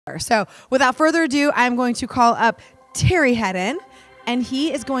So without further ado, I'm going to call up Terry Hedden, and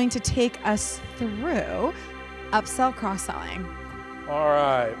he is going to take us through upsell cross-selling. All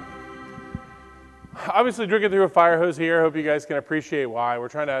right. Obviously drinking through a fire hose here. I hope you guys can appreciate why. We're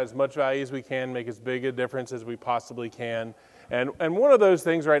trying to add as much value as we can, make as big a difference as we possibly can. And one of those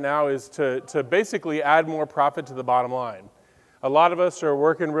things right now is to basically add more profit to the bottom line. A lot of us are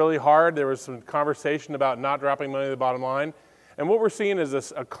working really hard. There was some conversation about not dropping money to the bottom line. And what we're seeing is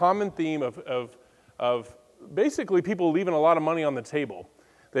a common theme of basically people leaving a lot of money on the table.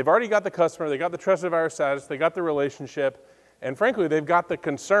 They've already got the customer, they got the trusted buyer status, they got the relationship, and frankly, they've got the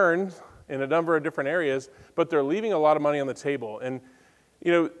concerns in a number of different areas, but they're leaving a lot of money on the table. And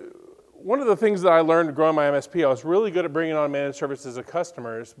you know, one of the things that I learned growing my MSP, I was really good at bringing on managed services as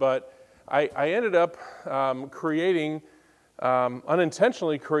customers, but I ended up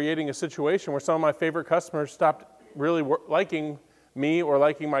unintentionally creating a situation where some of my favorite customers stopped really liking me or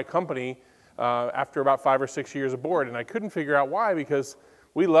liking my company after about 5 or 6 years aboard. And I couldn't figure out why, because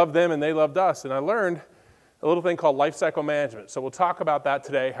we loved them and they loved us. And I learned a little thing called lifecycle management. So we'll talk about that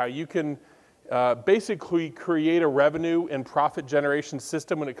today, how you can basically create a revenue and profit generation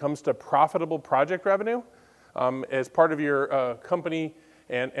system when it comes to profitable project revenue as part of your company,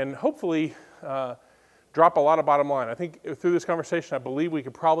 and hopefully drop a lot of bottom line. I think through this conversation, I believe we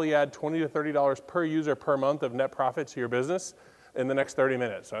could probably add $20 to $30 per user per month of net profit to your business in the next 30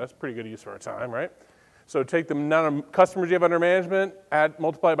 minutes. So that's pretty good use of our time, right? So take the amount of customers you have under management,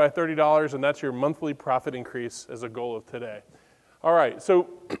 multiply it by $30, and that's your monthly profit increase as a goal of today. All right, so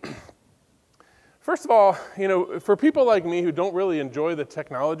first of all, you know, for people like me who don't really enjoy the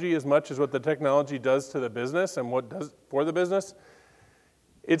technology as much as what the technology does to the business and what it does for the business,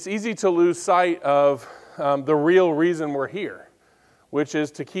 it's easy to lose sight of the real reason we're here, which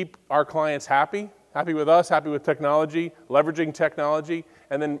is to keep our clients happy with us, happy with technology, leveraging technology,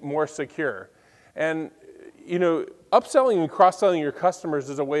 and then more secure. And you know, upselling and cross-selling your customers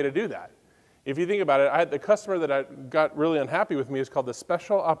is a way to do that. If you think about it, the customer that I got really unhappy with me is called the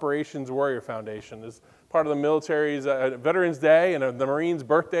Special Operations Warrior Foundation. It's part of the military's Veterans Day and the Marines'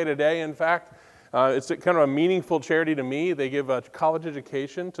 birthday today, in fact. It's kind of a meaningful charity to me. They give a college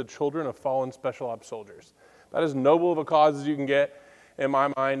education to children of fallen special ops soldiers. That is noble of a cause as you can get, in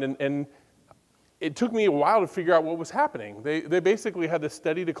my mind. And it took me a while to figure out what was happening. They basically had this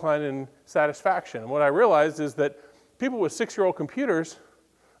steady decline in satisfaction. And what I realized is that people with 6-year-old computers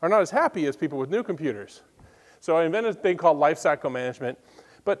are not as happy as people with new computers. So I invented a thing called lifecycle management.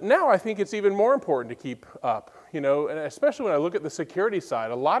 But now I think it's even more important to keep up, you know, and especially when I look at the security side.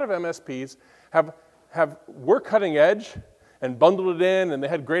 A lot of MSPs were cutting edge and bundled it in, and they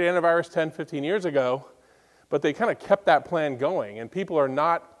had great antivirus 10, 15 years ago, but they kind of kept that plan going, and people are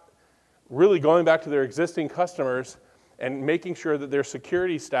not really going back to their existing customers and making sure that their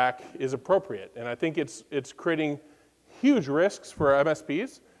security stack is appropriate. And I think it's creating huge risks for our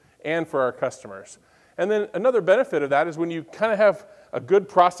MSPs and for our customers. And then another benefit of that is when you kind of have a good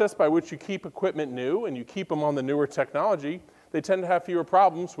process by which you keep equipment new and you keep them on the newer technology, they tend to have fewer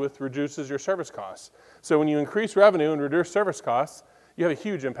problems, which reduces your service costs. So when you increase revenue and reduce service costs, you have a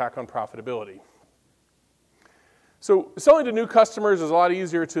huge impact on profitability. So selling to new customers is a lot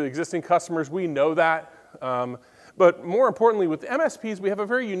easier to existing customers. We know that. But more importantly, with MSPs, we have a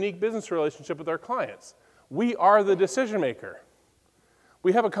very unique business relationship with our clients. We are the decision maker.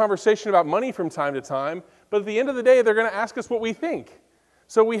 We have a conversation about money from time to time, but at the end of the day, they're going to ask us what we think.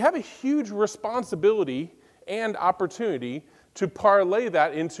 So we have a huge responsibility and opportunity to parlay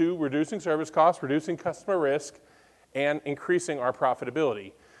that into reducing service costs, reducing customer risk, and increasing our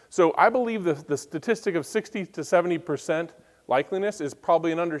profitability. So I believe the statistic of 60 to 70% likeliness is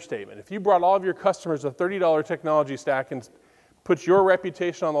probably an understatement. If you brought all of your customers a $30 technology stack and put your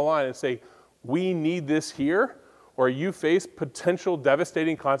reputation on the line and say, we need this here, or you face potential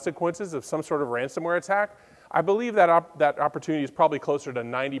devastating consequences of some sort of ransomware attack, I believe that opportunity is probably closer to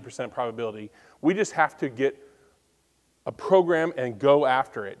 90% probability. We just have to get a program and go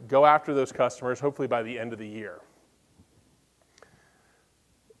after it. Go after those customers, hopefully by the end of the year.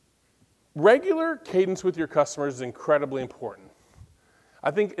 Regular cadence with your customers is incredibly important.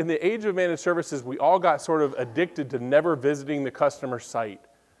 I think in the age of managed services, we all got sort of addicted to never visiting the customer site,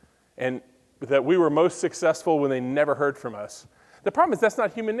 and that we were most successful when they never heard from us. The problem is that's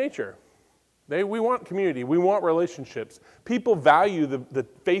not human nature. We want community, we want relationships. People value the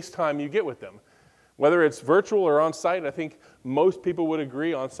face time you get with them. Whether it's virtual or on-site, I think most people would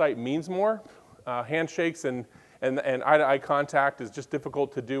agree on-site means more. Handshakes and eye-to-eye contact is just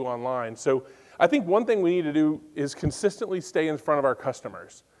difficult to do online. So I think one thing we need to do is consistently stay in front of our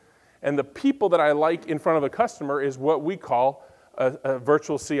customers. And the people that I like in front of a customer is what we call a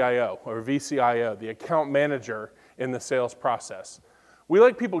virtual CIO or VCIO, the account manager in the sales process. We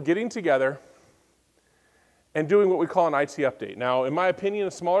like people getting together and doing what we call an IT update. Now, in my opinion,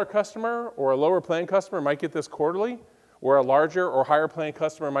 a smaller customer or a lower plan customer might get this quarterly, or a larger or higher plan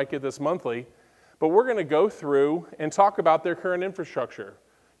customer might get this monthly. But we're going to go through and talk about their current infrastructure,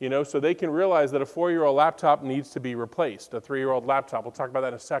 so they can realize that a 4-year-old laptop needs to be replaced, a 3-year-old laptop. We'll talk about that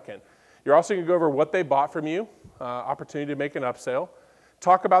in a second. You're also going to go over what they bought from you, opportunity to make an upsell.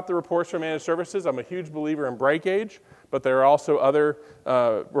 Talk about the reports for managed services. I'm a huge believer in Breakage, but there are also other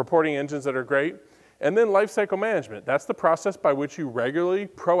reporting engines that are great. And then lifecycle management. That's the process by which you regularly,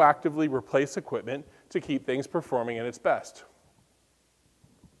 proactively replace equipment to keep things performing at its best.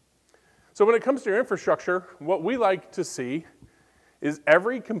 So when it comes to your infrastructure, what we like to see is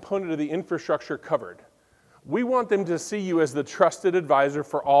every component of the infrastructure covered. We want them to see you as the trusted advisor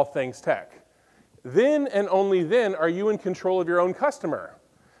for all things tech. Then and only then are you in control of your own customer,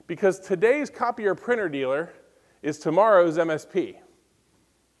 because today's copier printer dealer is tomorrow's MSP.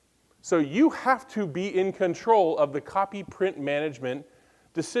 So you have to be in control of the copy print management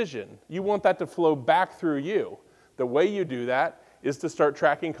decision. You want that to flow back through you. The way you do that is to start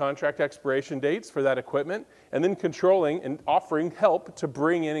tracking contract expiration dates for that equipment, and then controlling and offering help to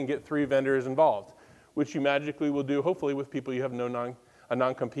bring in and get 3 vendors involved, which you magically will do, hopefully, with people you have a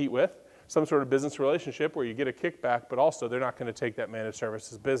non-compete with, some sort of business relationship where you get a kickback, but also they're not going to take that managed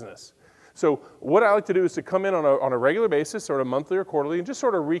services business. So what I like to do is to come in on a regular basis, sort of monthly or quarterly, and just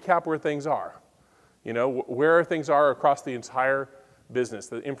sort of recap where things are. Where things are across the entire business,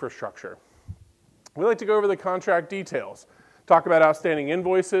 the infrastructure. We like to go over the contract details, talk about outstanding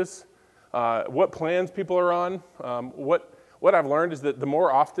invoices, what plans people are on. What I've learned is that the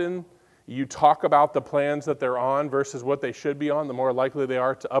more often you talk about the plans that they're on versus what they should be on, the more likely they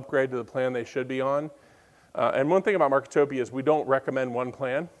are to upgrade to the plan they should be on. And one thing about Marketopia is we don't recommend one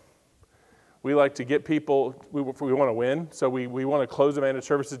plan. We like to get people, we want to win, so we want to close a managed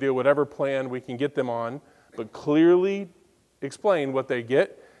services deal, whatever plan we can get them on, but clearly explain what they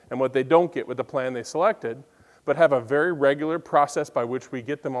get and what they don't get with the plan they selected, but have a very regular process by which we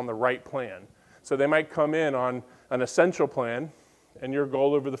get them on the right plan. So they might come in on an essential plan, and your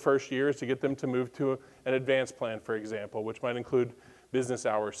goal over the first year is to get them to move to an advanced plan, for example, which might include business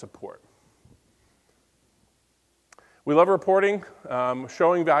hour support. We love reporting,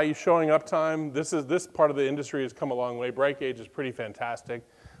 showing value, showing uptime. This part of the industry has come a long way. Breakage is pretty fantastic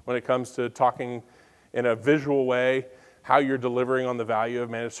when it comes to talking in a visual way how you're delivering on the value of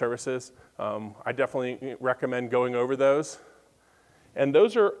managed services. I definitely recommend going over those. And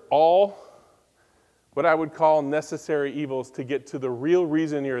those are all what I would call necessary evils to get to the real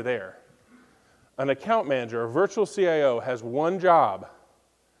reason you're there. An account manager, a virtual CIO, has one job: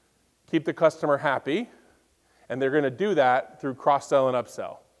 keep the customer happy. And they're going to do that through cross-sell and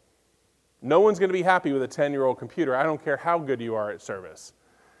upsell. No one's going to be happy with a 10-year-old computer. I don't care how good you are at service.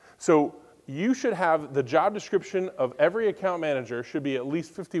 So you should have the job description of every account manager should be at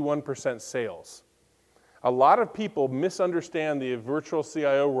least 51% sales. A lot of people misunderstand the virtual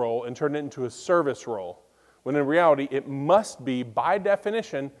CIO role and turn it into a service role, when in reality it must be, by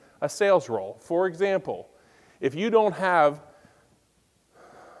definition, a sales role. For example, if you don't have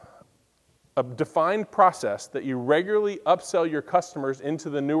a defined process that you regularly upsell your customers into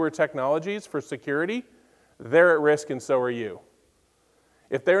the newer technologies for security, they're at risk and so are you.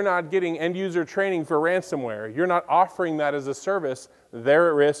 If they're not getting end user training for ransomware, you're not offering that as a service, they're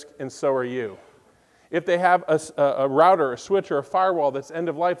at risk and so are you. If they have a router, a switch, or a firewall that's end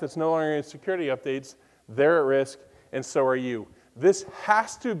of life that's no longer in security updates, they're at risk and so are you. This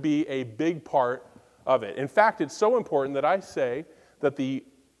has to be a big part of it. In fact, it's so important that I say that the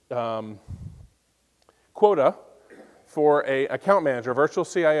quota for an account manager, virtual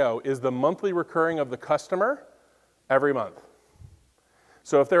CIO, is the monthly recurring of the customer every month.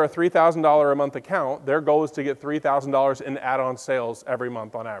 So if they're a $3,000 a month account, their goal is to get $3,000 in add-on sales every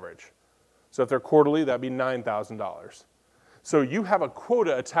month on average. So if they're quarterly, that'd be $9,000. So you have a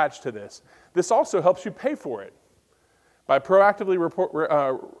quota attached to this. This also helps you pay for it. By proactively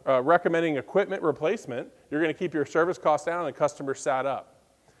recommending equipment replacement, you're going to keep your service costs down and customers sat up.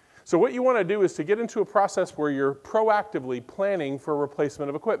 So what you want to do is to get into a process where you're proactively planning for replacement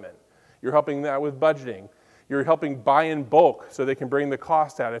of equipment. You're helping that with budgeting. You're helping buy in bulk so they can bring the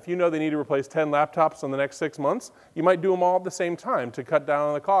cost out. If you know they need to replace 10 laptops in the next 6 months, you might do them all at the same time to cut down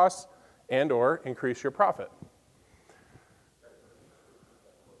on the costs and or increase your profit.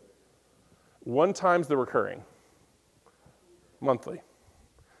 1 times the recurring, monthly.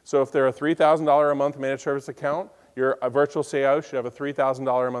 So if they're a $3,000 a month managed service account, your virtual CIO should have a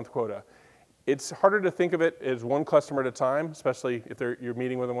 $3,000 a month quota. It's harder to think of it as one customer at a time, especially if you're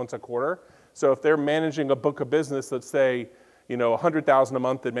meeting with them once a quarter. So if they're managing a book of business, let's say, $100,000 a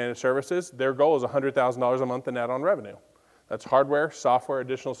month in managed services, their goal is $100,000 a month in add-on revenue. That's hardware, software,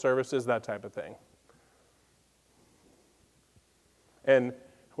 additional services, that type of thing. And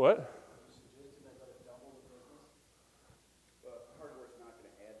what?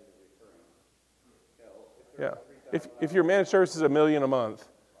 Yeah. If your managed service is $1 million a month,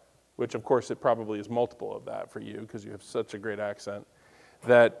 which of course it probably is multiple of that for you because you have such a great accent,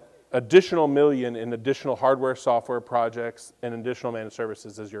 that additional $1 million in additional hardware, software projects, and additional managed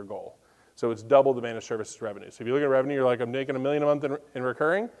services is your goal. So it's double the managed services revenue. So if you look at revenue, you're like, I'm making $1 million a month in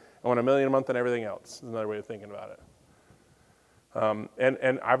recurring. I want $1 million a month in everything else. Is another way of thinking about it.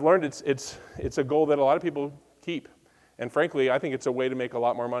 And I've learned it's a goal that a lot of people keep. And frankly, I think it's a way to make a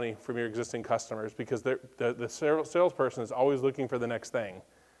lot more money from your existing customers because the salesperson is always looking for the next thing.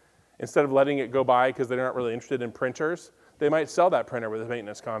 Instead of letting it go by because they're not really interested in printers, they might sell that printer with a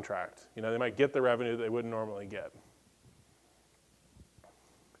maintenance contract. They might get the revenue they wouldn't normally get.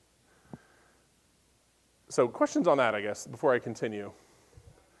 So questions on that, I guess, before I continue.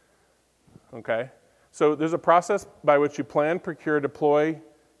 Okay. So there's a process by which you plan, procure, deploy,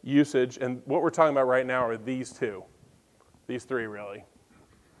 usage, and what we're talking about right now are these three really.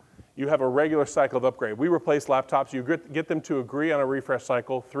 You have a regular cycle of upgrade. We replace laptops. You get them to agree on a refresh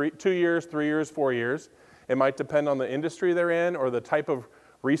cycle, 2 years, 3 years, 4 years. It might depend on the industry they're in or the type of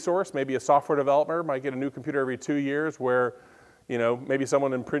resource. Maybe a software developer might get a new computer every 2 years where maybe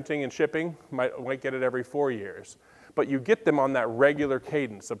someone in printing and shipping might get it every 4 years. But you get them on that regular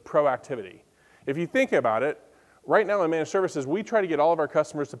cadence of proactivity. If you think about it, right now in managed services, we try to get all of our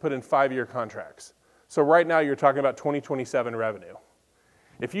customers to put in 5-year contracts. So right now you're talking about 2027 revenue.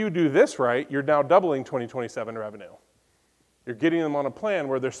 If you do this right, you're now doubling 2027 revenue. You're getting them on a plan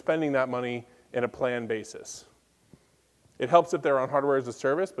where they're spending that money in a plan basis. It helps if they're on hardware as a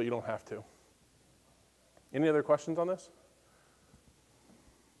service, but you don't have to. Any other questions on this?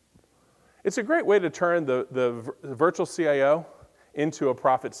 It's a great way to turn the virtual CIO into a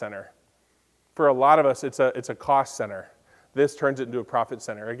profit center. For a lot of us, it's a cost center. This turns it into a profit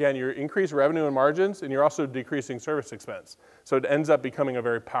center. Again, you increase revenue and margins, and you're also decreasing service expense. So it ends up becoming a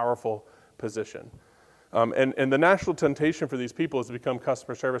very powerful position. And the natural temptation for these people is to become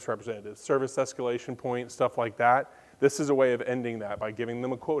customer service representatives, service escalation point, stuff like that. This is a way of ending that by giving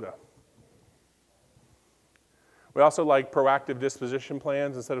them a quota. We also like proactive disposition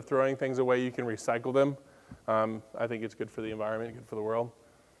plans. Instead of throwing things away, you can recycle them. I think it's good for the environment, good for the world.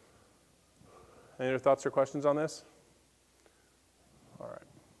 Any other thoughts or questions on this? All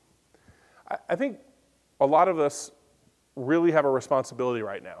right. I think a lot of us really have a responsibility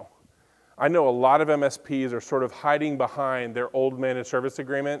right now. I know a lot of MSPs are sort of hiding behind their old managed service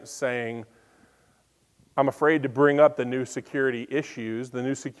agreement saying, I'm afraid to bring up the new security issues, the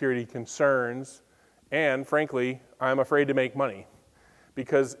new security concerns, and frankly, I'm afraid to make money.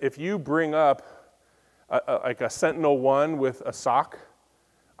 Because if you bring up like a Sentinel-1 with a SOC,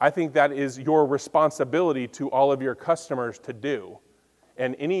 I think that is your responsibility to all of your customers to do.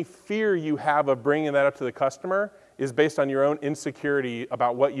 And any fear you have of bringing that up to the customer is based on your own insecurity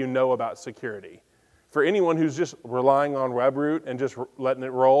about what you know about security. For anyone who's just relying on Webroot and just letting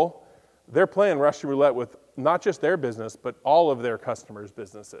it roll, they're playing Russian roulette with not just their business, but all of their customers'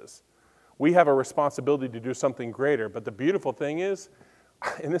 businesses. We have a responsibility to do something greater, but the beautiful thing is,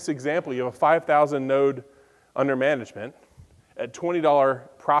 in this example, you have a 5,000 node under management. At $20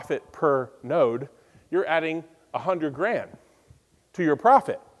 profit per node, you're adding 100 grand to your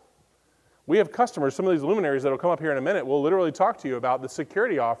profit. We have customers, some of these luminaries that will come up here in a minute, will literally talk to you about the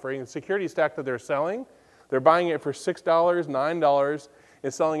security offering, the security stack that they're selling. They're buying it for $6, $9,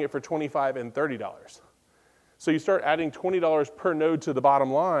 and selling it for $25 and $30. So you start adding $20 per node to the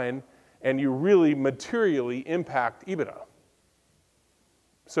bottom line, and you really materially impact EBITDA.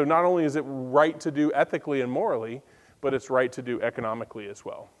 So not only is it right to do ethically and morally, but it's right to do economically as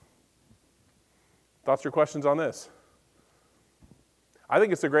well. Thoughts or questions on this? I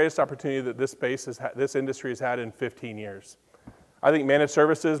think it's the greatest opportunity that this industry has had in 15 years. I think managed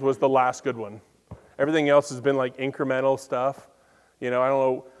services was the last good one. Everything else has been like incremental stuff. I don't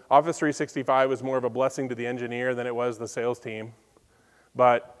know, Office 365 was more of a blessing to the engineer than it was the sales team.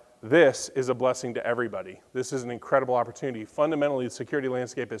 But this is a blessing to everybody. This is an incredible opportunity. Fundamentally, the security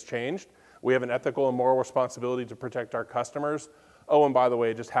landscape has changed. We have an ethical and moral responsibility to protect our customers. Oh, and by the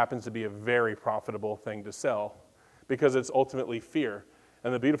way, it just happens to be a very profitable thing to sell because it's ultimately fear.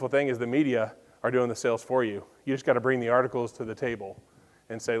 And the beautiful thing is the media are doing the sales for you. You just got to bring the articles to the table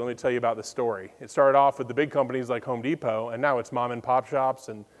and say, let me tell you about the story. It started off with the big companies like Home Depot, and now it's mom and pop shops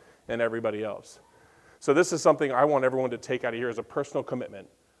and and everybody else. So this is something I want everyone to take out of here as a personal commitment,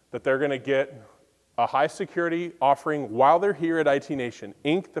 that they're going to get a high security offering while they're here at IT Nation.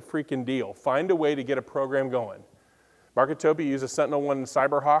 Ink the freaking deal. Find a way to get a program going. Marketopia uses SentinelOne and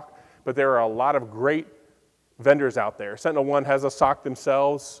CyberHawk, but there are a lot of great vendors out there. SentinelOne has a SOC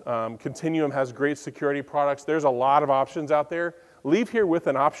themselves. Continuum has great security products. There's a lot of options out there. Leave here with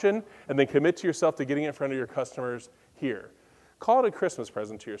an option and then commit to yourself to getting it in front of your customers here. Call it a Christmas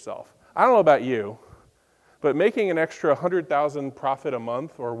present to yourself. I don't know about you, but making an extra 100,000 profit a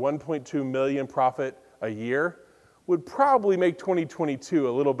month or 1.2 million profit a year would probably make 2022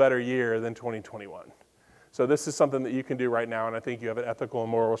 a little better year than 2021. So this is something that you can do right now, and I think you have an ethical and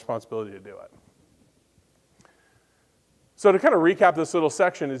moral responsibility to do it. So to kind of recap this little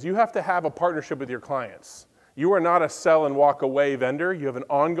section is you have to have a partnership with your clients. You are not a sell and walk away vendor. You have an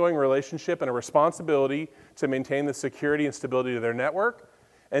ongoing relationship and a responsibility to maintain the security and stability of their network.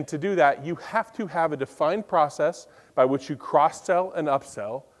 And to do that, you have to have a defined process by which you cross-sell and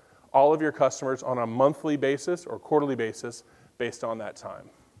upsell all of your customers on a monthly basis or quarterly basis based on that time.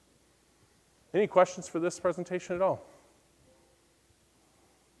 Any questions for this presentation at all?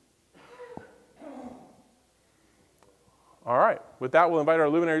 All right. With that, we'll invite our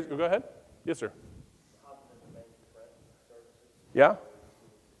luminaries. Go ahead. Yes, sir. Yeah?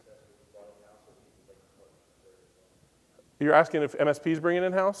 You're asking if MSPs bring it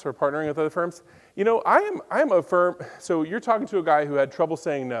in-house or partnering with other firms? You know, I'm a firm, so you're talking to a guy who had trouble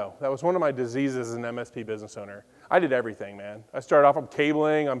saying no. That was one of my diseases as an MSP business owner. I did everything, man. I started off on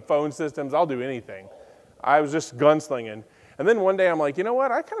cabling, on phone systems, I'll do anything. I was just gunslinging. And then one day I'm like, you know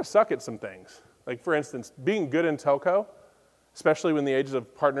what, I kind of suck at some things. Like for instance, being good in telco, especially in the ages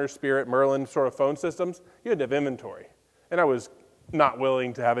of Partner, Spirit, Merlin sort of phone systems, you had to have inventory. And I was not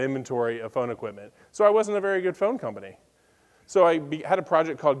willing to have inventory of phone equipment. So I wasn't a very good phone company. So I had a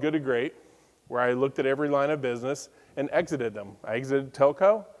project called Good to Great, where I looked at every line of business and exited them. I exited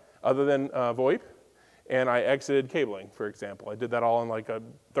telco, other than VoIP, and I exited cabling, for example. I did that all in like a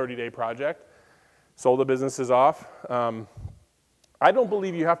 30-day project, sold the businesses off. I don't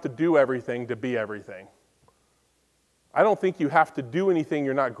believe you have to do everything to be everything. I don't think you have to do anything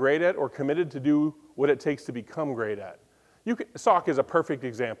you're not great at or committed to do what it takes to become great at. SOC is a perfect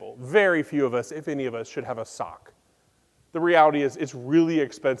example. Very few of us, if any of us, should have a SOC. The reality is it's really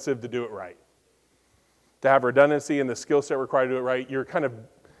expensive to do it right. To have redundancy and the skill set required to do it right, you're kind of,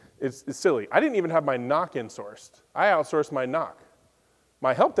 it's silly. I didn't even have my NOC insourced. I outsourced my NOC.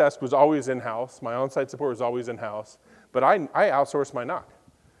 My help desk was always in-house. My on-site support was always in-house. But I outsourced my NOC.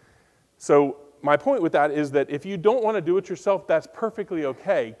 So my point with that is that if you don't want to do it yourself, that's perfectly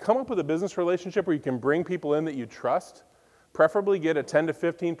okay. Come up with a business relationship where you can bring people in that you trust. Preferably get a 10 to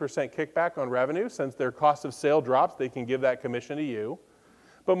 15% kickback on revenue. Since their cost of sale drops, they can give that commission to you.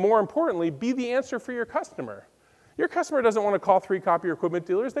 But more importantly, be the answer for your customer. Your customer doesn't want to call 3 copier equipment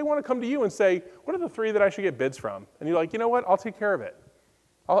dealers. They want to come to you and say, what are the 3 that I should get bids from? And you're like, you know what, I'll take care of it.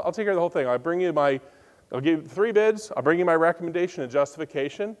 I'll take care of the whole thing. I'll give 3 bids, I'll bring you my recommendation and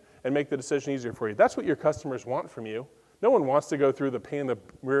justification, and make the decision easier for you. That's what your customers want from you. No one wants to go through the pain in the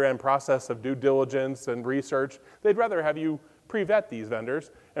rear end process of due diligence and research. They'd rather have you pre-vet these vendors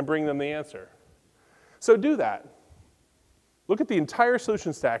and bring them the answer. So do that. Look at the entire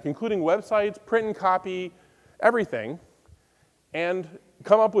solution stack, including websites, print and copy, everything, and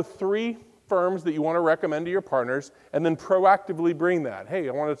come up with 3 firms that you want to recommend to your partners, and then proactively bring that. Hey,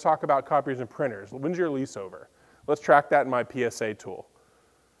 I want to talk about copiers and printers. When's your lease over? Let's track that in my PSA tool.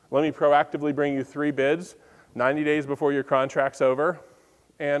 Let me proactively bring you 3 bids 90 days before your contract's over,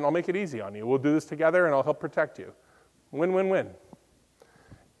 and I'll make it easy on you. We'll do this together, and I'll help protect you. Win, win, win.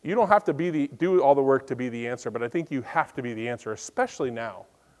 You don't have to do all the work to be the answer, but I think you have to be the answer, especially now.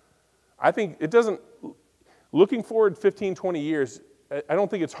 I think it doesn't, looking forward 15, 20 years, I don't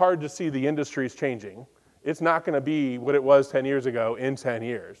think it's hard to see the industry's changing. It's not going to be what it was 10 years ago in 10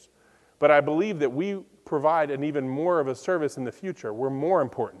 years. But I believe that we provide an even more of a service in the future. We're more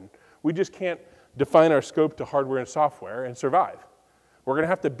important. We just can't define our scope to hardware and software and survive. We're going to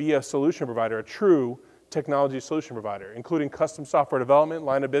have to be a solution provider, a true technology solution provider, including custom software development,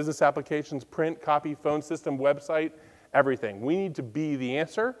 line of business applications, print, copy, phone system, website, everything. We need to be the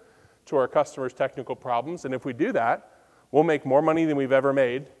answer to our customers' technical problems, and if we do that, we'll make more money than we've ever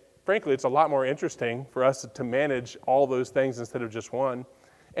made. Frankly, it's a lot more interesting for us to manage all those things instead of just one,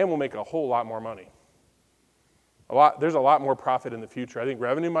 and we'll make a whole lot more money. There's a lot more profit in the future. I think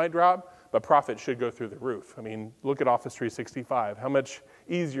revenue might drop, but profit should go through the roof. I mean, look at Office 365. How much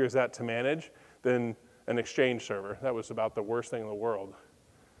easier is that to manage than an Exchange server? That was about the worst thing in the world.